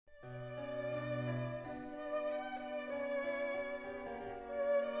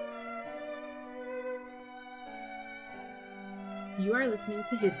You are listening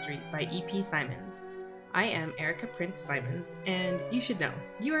to History by E.P. Simons. I am Erica Prince Simons, and you should know,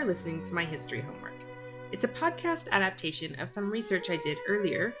 you are listening to my history homework. It's a podcast adaptation of some research I did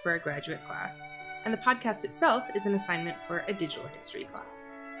earlier for a graduate class, and the podcast itself is an assignment for a digital history class.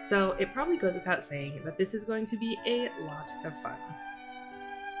 So it probably goes without saying that this is going to be a lot of fun.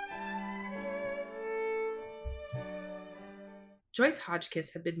 Joyce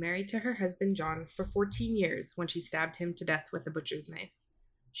Hotchkiss had been married to her husband John for 14 years when she stabbed him to death with a butcher's knife.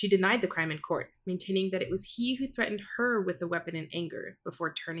 She denied the crime in court, maintaining that it was he who threatened her with the weapon in anger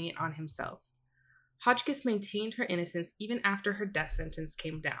before turning it on himself. Hotchkiss maintained her innocence even after her death sentence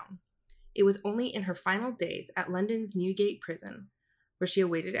came down. It was only in her final days at London's Newgate prison, where she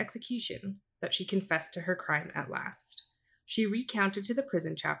awaited execution, that she confessed to her crime at last. She recounted to the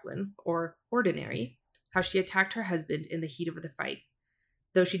prison chaplain, or ordinary, how she attacked her husband in the heat of the fight,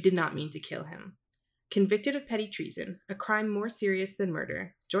 though she did not mean to kill him. Convicted of petty treason, a crime more serious than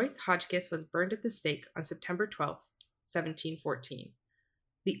murder, Joyce Hotchkiss was burned at the stake on September 12, 1714.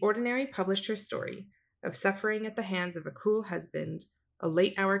 The Ordinary published her story of suffering at the hands of a cruel husband, a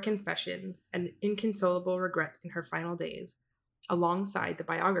late-hour confession, and inconsolable regret in her final days, alongside the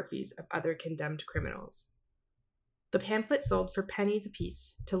biographies of other condemned criminals. The pamphlet sold for pennies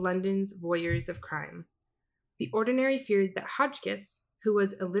apiece to London's voyeurs of crime. The Ordinary feared that Hotchkiss, who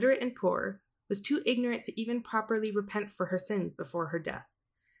was illiterate and poor, was too ignorant to even properly repent for her sins before her death,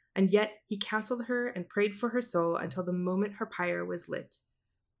 and yet he counseled her and prayed for her soul until the moment her pyre was lit.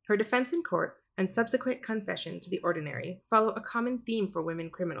 Her defense in court and subsequent confession to the Ordinary follow a common theme for women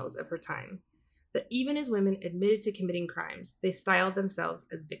criminals of her time, that even as women admitted to committing crimes, they styled themselves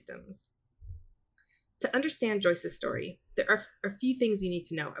as victims. To understand Joyce's story, there are a few things you need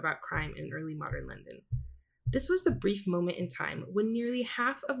to know about crime in early modern London. This was the brief moment in time when nearly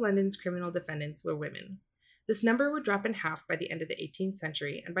half of London's criminal defendants were women. This number would drop in half by the end of the 18th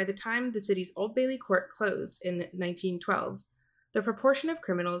century, and by the time the city's Old Bailey court closed in 1912, the proportion of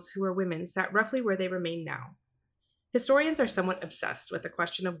criminals who were women sat roughly where they remain now. Historians are somewhat obsessed with the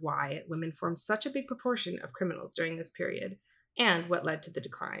question of why women formed such a big proportion of criminals during this period, and what led to the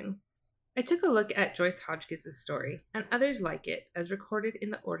decline. I took a look at Joyce Hotchkiss's story, and others like it, as recorded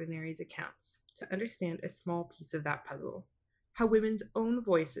in the Ordinary's accounts, to understand a small piece of that puzzle. How women's own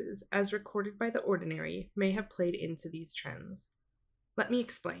voices, as recorded by the Ordinary, may have played into these trends. Let me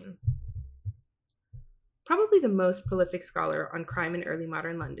explain. Probably the most prolific scholar on crime in early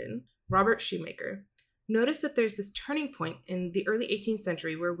modern London, Robert Shoemaker, noticed that there's this turning point in the early 18th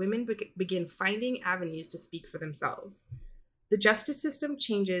century where women begin finding avenues to speak for themselves. The justice system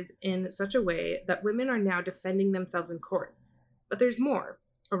changes in such a way that women are now defending themselves in court. But there's more.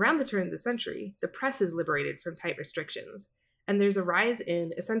 Around the turn of the century, the press is liberated from tight restrictions, and there's a rise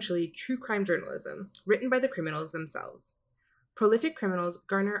in, essentially, true crime journalism, written by the criminals themselves. Prolific criminals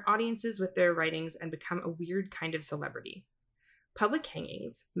garner audiences with their writings and become a weird kind of celebrity. Public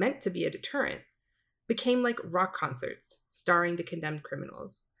hangings, meant to be a deterrent, became like rock concerts, starring the condemned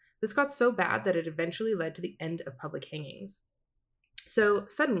criminals. This got so bad that it eventually led to the end of public hangings. So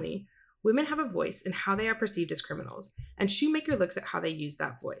suddenly, women have a voice in how they are perceived as criminals, and Shoemaker looks at how they use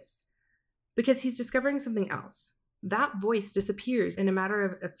that voice. Because he's discovering something else. That voice disappears in a matter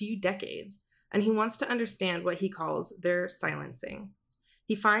of a few decades, and he wants to understand what he calls their silencing.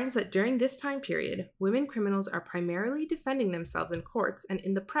 He finds that during this time period, women criminals are primarily defending themselves in courts and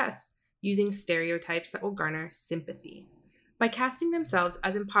in the press using stereotypes that will garner sympathy. By casting themselves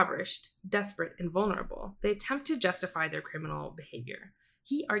as impoverished, desperate, and vulnerable, they attempt to justify their criminal behavior.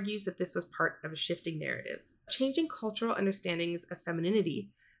 He argues that this was part of a shifting narrative. Changing cultural understandings of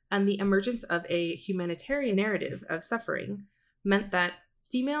femininity and the emergence of a humanitarian narrative of suffering meant that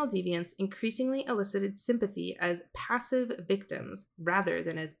female deviants increasingly elicited sympathy as passive victims rather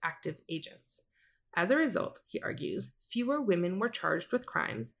than as active agents. As a result, he argues, fewer women were charged with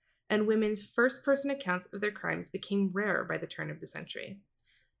crimes, and women's first-person accounts of their crimes became rare by the turn of the century.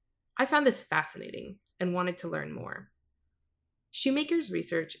 I found this fascinating and wanted to learn more. Shoemaker's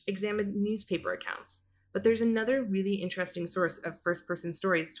research examined newspaper accounts, but there's another really interesting source of first-person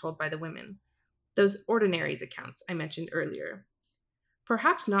stories told by the women, those Ordinary's accounts I mentioned earlier.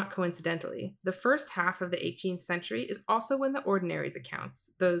 Perhaps not coincidentally, the first half of the 18th century is also when the Ordinary's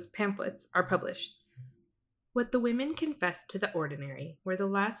accounts, those pamphlets, are published. What the women confessed to the Ordinary were the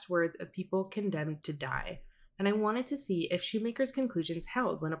last words of people condemned to die, and I wanted to see if Shoemaker's conclusions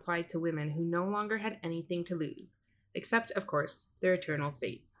held when applied to women who no longer had anything to lose, except, of course, their eternal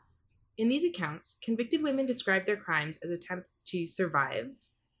fate. In these accounts, convicted women described their crimes as attempts to survive,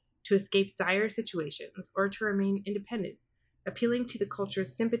 to escape dire situations, or to remain independent, appealing to the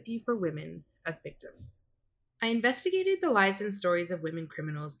culture's sympathy for women as victims. I investigated the lives and stories of women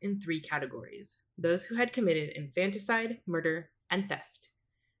criminals in 3 categories: those who had committed infanticide, murder, and theft.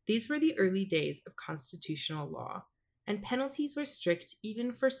 These were the early days of constitutional law, and penalties were strict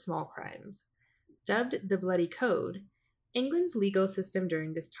even for small crimes. Dubbed the Bloody Code, England's legal system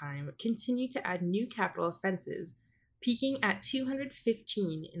during this time continued to add new capital offenses, peaking at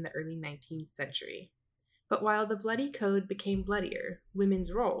 215 in the early 19th century. But while the Bloody Code became bloodier,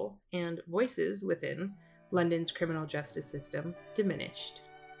 women's role and voices within London's criminal justice system diminished.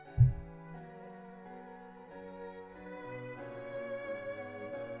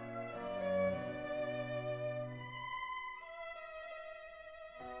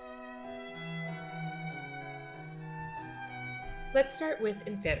 Let's start with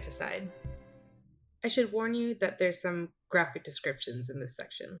infanticide. I should warn you that there's some graphic descriptions in this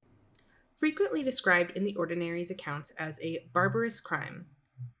section. Frequently described in the Ordinary's accounts as a barbarous crime,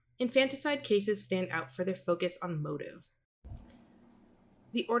 infanticide cases stand out for their focus on motive.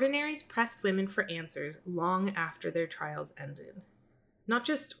 The Ordinaries pressed women for answers long after their trials ended. Not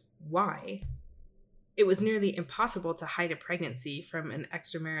just why. It was nearly impossible to hide a pregnancy from an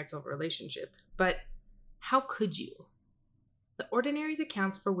extramarital relationship, but how could you? The Ordinary's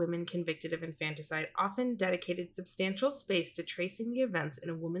accounts for women convicted of infanticide often dedicated substantial space to tracing the events in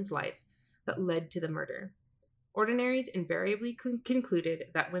a woman's life that led to the murder. Ordinaries invariably concluded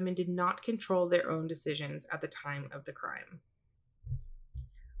that women did not control their own decisions at the time of the crime.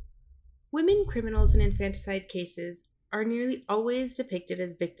 Women criminals in infanticide cases are nearly always depicted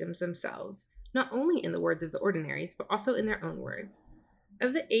as victims themselves, not only in the words of the Ordinaries, but also in their own words.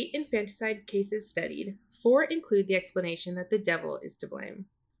 Of the 8 infanticide cases studied, 4 include the explanation that the devil is to blame.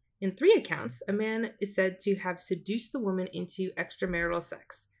 In 3 accounts, a man is said to have seduced the woman into extramarital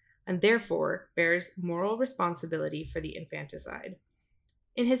sex, and therefore bears moral responsibility for the infanticide.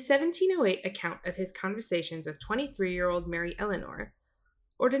 In his 1708 account of his conversations with 23-year-old Mary Eleanor,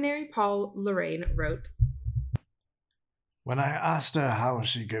 Ordinary Paul Lorraine wrote, "When I asked her how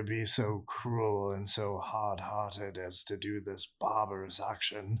she could be so cruel and so hard-hearted as to do this barbarous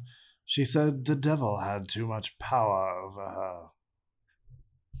action, she said the devil had too much power over her."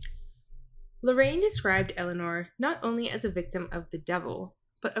 Lorraine described Eleanor not only as a victim of the devil,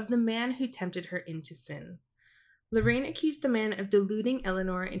 but of the man who tempted her into sin. Lorraine accused the man of deluding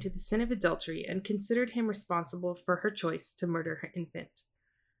Eleanor into the sin of adultery and considered him responsible for her choice to murder her infant.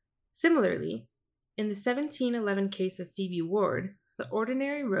 Similarly, in the 1711 case of Phoebe Ward, the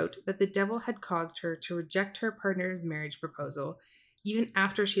Ordinary wrote that the devil had caused her to reject her partner's marriage proposal even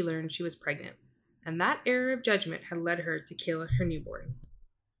after she learned she was pregnant, and that error of judgment had led her to kill her newborn.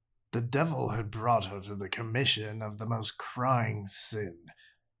 The devil had brought her to the commission of the most crying sin,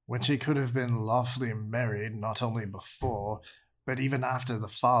 when she could have been lawfully married not only before, but even after the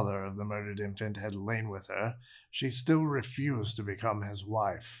father of the murdered infant had lain with her. She still refused to become his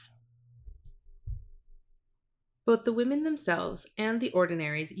wife. Both the women themselves and the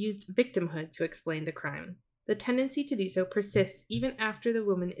Ordinaries used victimhood to explain the crime. The tendency to do so persists even after the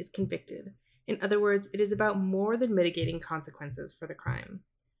woman is convicted. In other words, it is about more than mitigating consequences for the crime.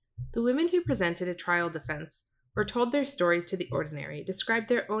 The women who presented a trial defense or told their stories to the Ordinary described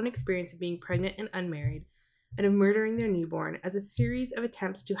their own experience of being pregnant and unmarried and of murdering their newborn as a series of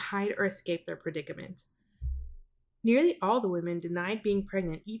attempts to hide or escape their predicament. Nearly all the women denied being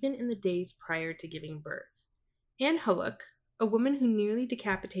pregnant even in the days prior to giving birth. Anne Hullock, a woman who nearly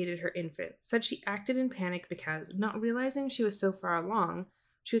decapitated her infant, said she acted in panic because, not realizing she was so far along,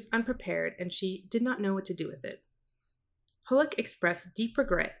 she was unprepared and she did not know what to do with it. Hullock expressed deep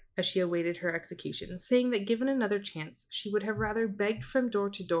regret as she awaited her execution, saying that given another chance, she would have rather begged from door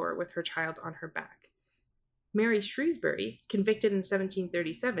to door with her child on her back. Mary Shrewsbury, convicted in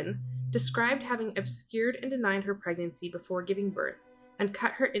 1737, described having obscured and denied her pregnancy before giving birth and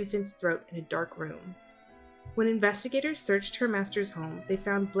cut her infant's throat in a dark room. When investigators searched her master's home, they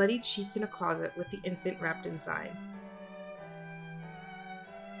found bloodied sheets in a closet with the infant wrapped inside.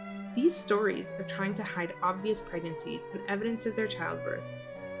 These stories of trying to hide obvious pregnancies and evidence of their childbirths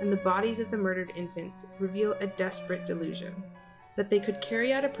and the bodies of the murdered infants reveal a desperate delusion that they could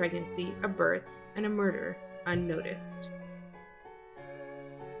carry out a pregnancy, a birth, and a murder unnoticed.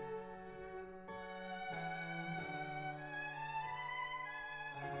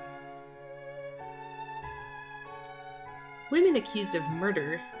 Women accused of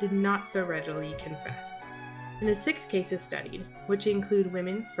murder did not so readily confess. In the 6 cases studied, which include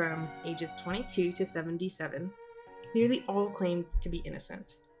women from ages 22 to 77, nearly all claimed to be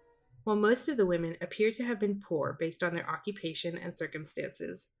innocent. While most of the women appear to have been poor based on their occupation and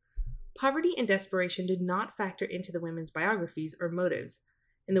circumstances, poverty and desperation did not factor into the women's biographies or motives,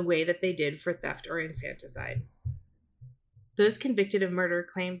 in the way that they did for theft or infanticide. Those convicted of murder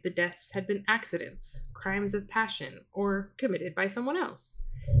claimed the deaths had been accidents, crimes of passion, or committed by someone else.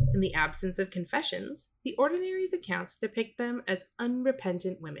 In the absence of confessions, the Ordinaries' accounts depict them as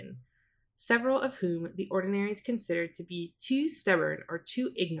unrepentant women, several of whom the Ordinaries considered to be too stubborn or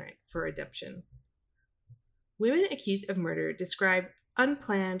too ignorant for redemption. Women accused of murder describe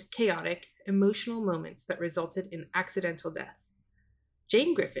unplanned, chaotic, emotional moments that resulted in accidental death.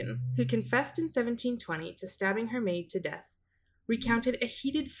 Jane Griffin, who confessed in 1720 to stabbing her maid to death, recounted a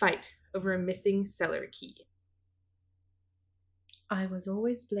heated fight over a missing cellar key. I was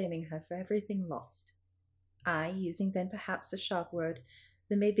always blaming her for everything lost. I, using then perhaps a sharp word,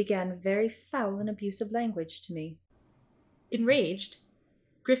 the maid began very foul and abusive language to me. Enraged,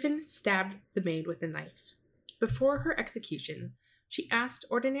 Griffin stabbed the maid with a knife. Before her execution, she asked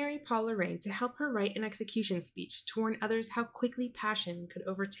Ordinary Paul Lorraine to help her write an execution speech to warn others how quickly passion could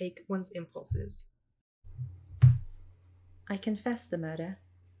overtake one's impulses. I confess the murder,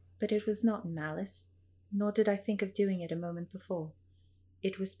 but it was not malice, nor did I think of doing it a moment before.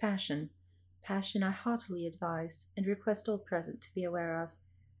 It was passion I heartily advise and request all present to be aware of,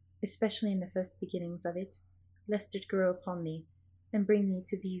 especially in the first beginnings of it, lest it grow upon me, and bring me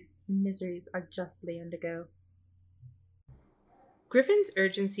to these miseries I justly undergo. Griffin's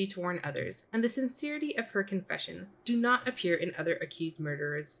urgency to warn others and the sincerity of her confession do not appear in other accused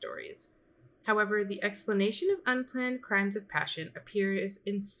murderers' stories. However, the explanation of unplanned crimes of passion appears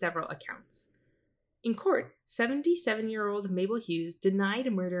in several accounts. In court, 77-year-old Mabel Hughes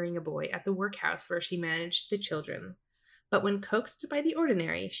denied murdering a boy at the workhouse where she managed the children, but when coaxed by the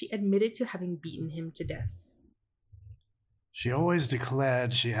Ordinary, she admitted to having beaten him to death. She always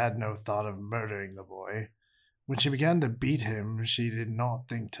declared she had no thought of murdering the boy. When she began to beat him, she did not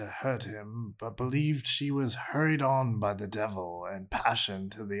think to hurt him, but believed she was hurried on by the devil and passion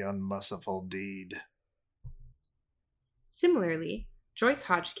to the unmerciful deed. Similarly, Joyce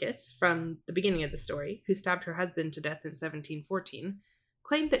Hotchkiss, from the beginning of the story, who stabbed her husband to death in 1714,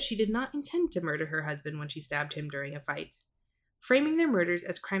 claimed that she did not intend to murder her husband when she stabbed him during a fight. Framing their murders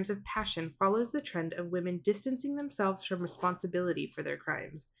as crimes of passion follows the trend of women distancing themselves from responsibility for their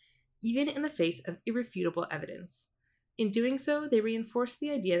crimes, even in the face of irrefutable evidence. In doing so, they reinforce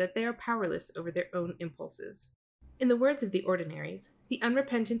the idea that they are powerless over their own impulses. In the words of the Ordinaries, the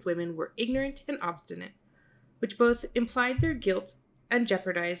unrepentant women were ignorant and obstinate, which both implied their guilt and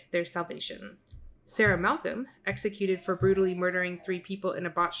jeopardized their salvation. Sarah Malcolm, executed for brutally murdering 3 people in a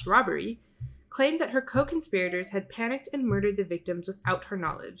botched robbery, claimed that her co-conspirators had panicked and murdered the victims without her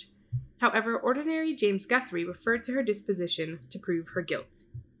knowledge. However, Ordinary James Guthrie referred to her disposition to prove her guilt.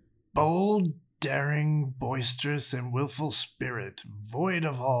 Bold, daring, boisterous, and willful spirit, void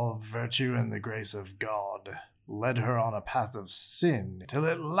of all virtue and the grace of God, led her on a path of sin, till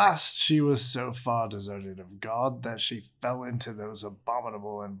at last she was so far deserted of God that she fell into those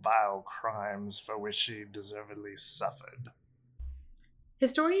abominable and vile crimes for which she deservedly suffered.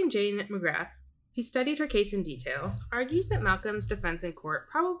 Historian Jane McGrath, who studied her case in detail, argues that Malcolm's defense in court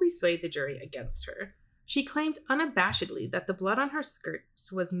probably swayed the jury against her. She claimed unabashedly that the blood on her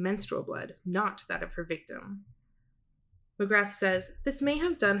skirts was menstrual blood, not that of her victim. McGrath says this may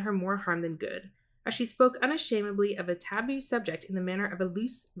have done her more harm than good, as she spoke unashamedly of a taboo subject in the manner of a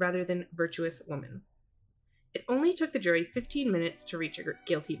loose rather than virtuous woman. It only took the jury 15 minutes to reach a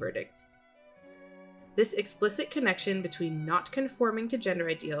guilty verdict. This explicit connection between not conforming to gender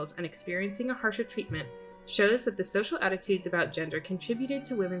ideals and experiencing a harsher treatment shows that the social attitudes about gender contributed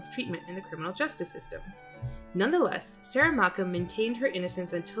to women's treatment in the criminal justice system. Nonetheless, Sarah Malcolm maintained her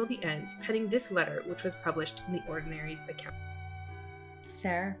innocence until the end, penning this letter, which was published in the Ordinary's account.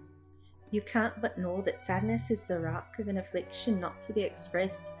 Sir, you can't but know that sadness is the rock of an affliction not to be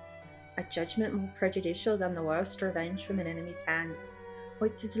expressed, a judgment more prejudicial than the worst revenge from an enemy's hand. For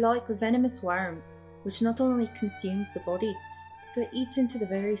it is like a venomous worm, which not only consumes the body, but eats into the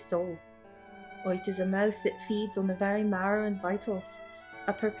very soul. Or it is a mouth that feeds on the very marrow and vitals,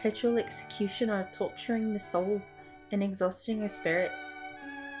 a perpetual executioner torturing the soul and exhausting her spirits.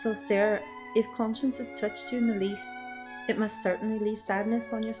 So, sir, if conscience has touched you in the least, it must certainly leave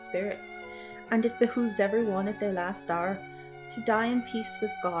sadness on your spirits, and it behooves every one at their last hour to die in peace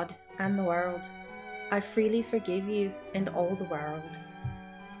with God and the world. I freely forgive you and all the world.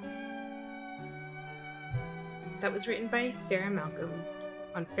 That was written by Sarah Malcolm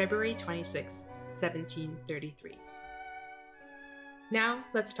on February 26, 1733. Now,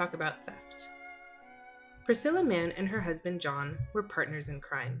 let's talk about theft. Priscilla Mann and her husband John were partners in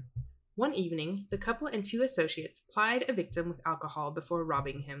crime. One evening, the couple and 2 associates plied a victim with alcohol before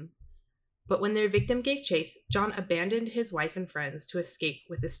robbing him. But when their victim gave chase, John abandoned his wife and friends to escape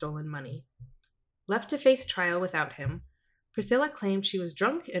with the stolen money. Left to face trial without him, Priscilla claimed she was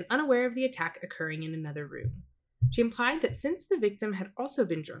drunk and unaware of the attack occurring in another room. She implied that since the victim had also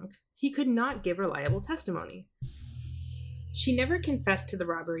been drunk, he could not give reliable testimony. She never confessed to the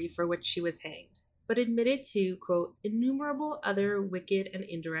robbery for which she was hanged, but admitted to, quote, innumerable other wicked and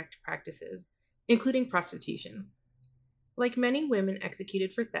indirect practices, including prostitution. Like many women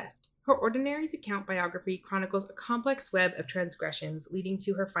executed for theft, her Ordinary's account biography chronicles a complex web of transgressions leading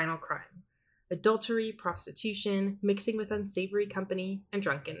to her final crime: adultery, prostitution, mixing with unsavory company, and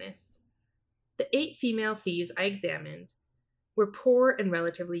drunkenness. The 8 female thieves I examined were poor and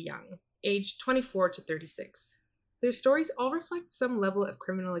relatively young, aged 24 to 36. Their stories all reflect some level of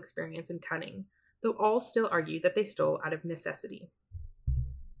criminal experience and cunning, though all still argue that they stole out of necessity.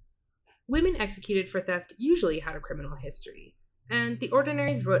 Women executed for theft usually had a criminal history, and the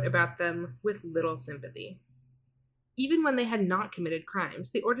Ordinaries wrote about them with little sympathy. Even when they had not committed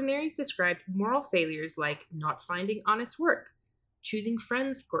crimes, the Ordinaries described moral failures like not finding honest work, choosing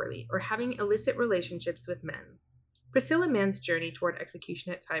friends poorly, or having illicit relationships with men. Priscilla Mann's journey toward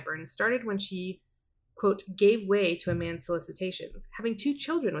execution at Tyburn started when she, quote, gave way to a man's solicitations, having 2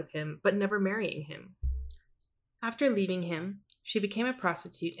 children with him, but never marrying him. After leaving him, she became a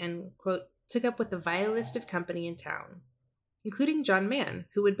prostitute and, quote, took up with the vilest of company in town, including John Mann,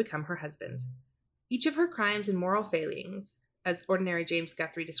 who would become her husband. Each of her crimes and moral failings, as Ordinary James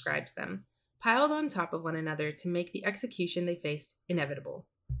Guthrie describes them, piled on top of one another to make the execution they faced inevitable.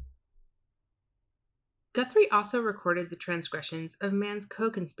 Guthrie also recorded the transgressions of Mann's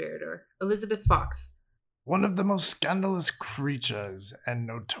co-conspirator, Elizabeth Fox, one of the most scandalous creatures and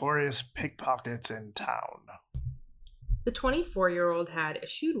notorious pickpockets in town. The 24-year-old had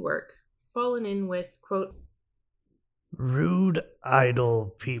eschewed work, fallen in with, quote, rude,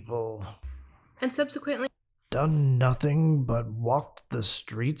 idle people, and subsequently done nothing but walked the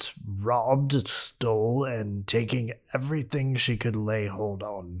streets, robbed, stole, and taking everything she could lay hold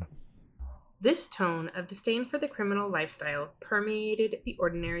on. This tone of disdain for the criminal lifestyle permeated the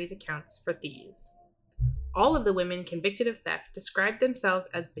Ordinary's accounts for thieves. All of the women convicted of theft described themselves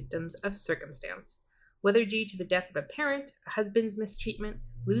as victims of circumstance, whether due to the death of a parent, a husband's mistreatment,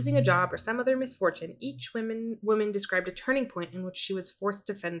 losing a job, or some other misfortune. Each woman described a turning point in which she was forced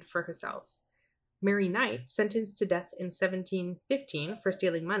to fend for herself. Mary Knight, sentenced to death in 1715 for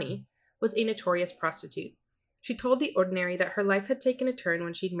stealing money, was a notorious prostitute. She told the Ordinary that her life had taken a turn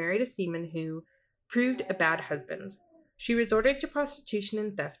when she'd married a seaman who proved a bad husband. She resorted to prostitution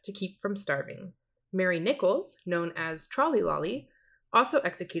and theft to keep from starving. Mary Nichols, known as Trolley Lolly, also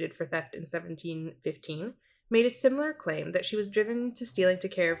executed for theft in 1715, made a similar claim that she was driven to stealing to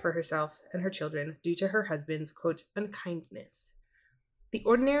care for herself and her children due to her husband's, quote, unkindness. The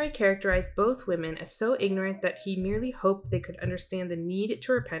Ordinary characterized both women as so ignorant that he merely hoped they could understand the need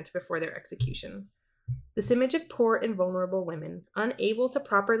to repent before their execution. This image of poor and vulnerable women, unable to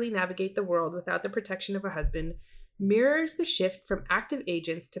properly navigate the world without the protection of a husband, mirrors the shift from active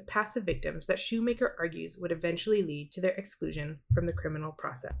agents to passive victims that Shoemaker argues would eventually lead to their exclusion from the criminal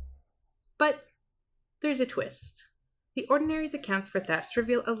process. But there's a twist. The Ordinary's accounts for thefts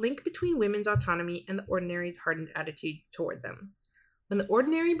reveal a link between women's autonomy and the Ordinary's hardened attitude toward them. When the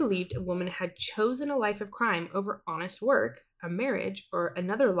Ordinary believed a woman had chosen a life of crime over honest work, a marriage, or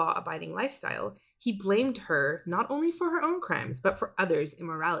another law-abiding lifestyle, he blamed her not only for her own crimes, but for others'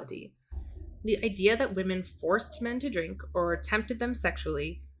 immorality. The idea that women forced men to drink or tempted them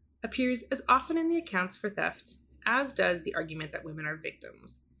sexually appears as often in the accounts for theft as does the argument that women are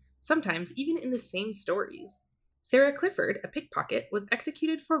victims, sometimes even in the same stories. Sarah Clifford, a pickpocket, was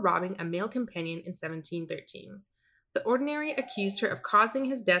executed for robbing a male companion in 1713. The Ordinary accused her of causing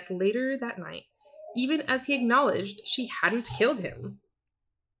his death later that night, even as he acknowledged she hadn't killed him.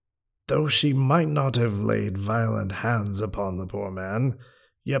 Though she might not have laid violent hands upon the poor man,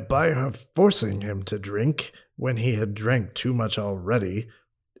 yet by her forcing him to drink when he had drank too much already,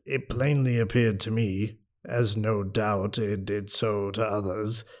 it plainly appeared to me, as no doubt it did so to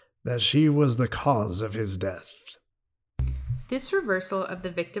others, that she was the cause of his death. This reversal of the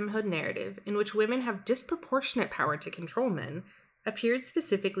victimhood narrative, in which women have disproportionate power to control men, appeared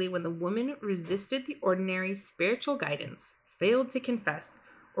specifically when the woman resisted the Ordinary's spiritual guidance, failed to confess,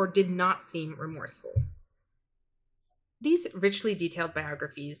 or did not seem remorseful. These richly detailed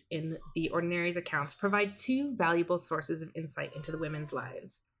biographies in the Ordinary's accounts provide 2 valuable sources of insight into the women's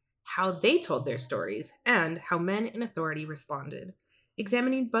lives: how they told their stories and how men in authority responded.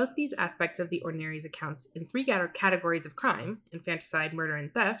 Examining both these aspects of the Ordinary's accounts in 3 categories of crime, infanticide, murder,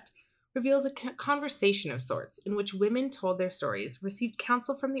 and theft, reveals a conversation of sorts in which women told their stories, received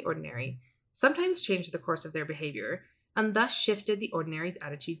counsel from the Ordinary, sometimes changed the course of their behavior, and thus shifted the ordinary's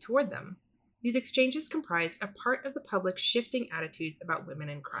attitude toward them. These exchanges comprised a part of the public's shifting attitudes about women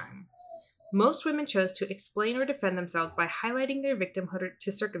and crime. Most women chose to explain or defend themselves by highlighting their victimhood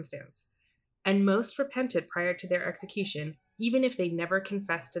to circumstance, and most repented prior to their execution, even if they never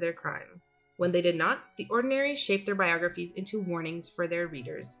confessed to their crime. When they did not, the ordinaries shaped their biographies into warnings for their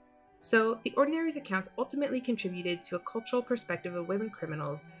readers. So, the ordinaries' accounts ultimately contributed to a cultural perspective of women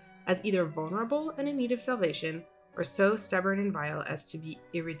criminals as either vulnerable and in need of salvation, or so stubborn and vile as to be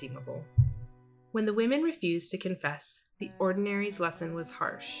irredeemable. When the women refused to confess, the ordinaries' lesson was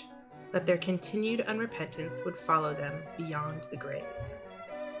harsh, that their continued unrepentance would follow them beyond the grave.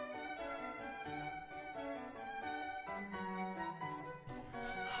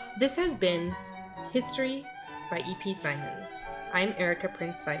 This has been History by E.P. Simons. I'm Erica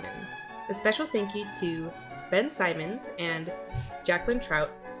Prince Simons. A special thank you to Ben Simons and Jacqueline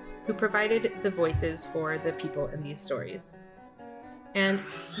Trout, who provided the voices for the people in these stories. And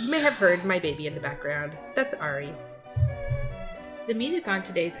you may have heard my baby in the background. That's Ari. The music on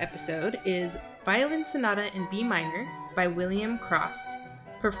today's episode is Violin Sonata in B minor by William Croft,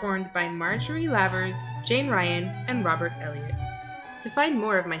 performed by Marjorie Lavers, Jane Ryan, and Robert Elliott. To find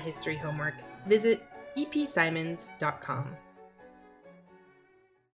more of my history homework, visit epsimons.com.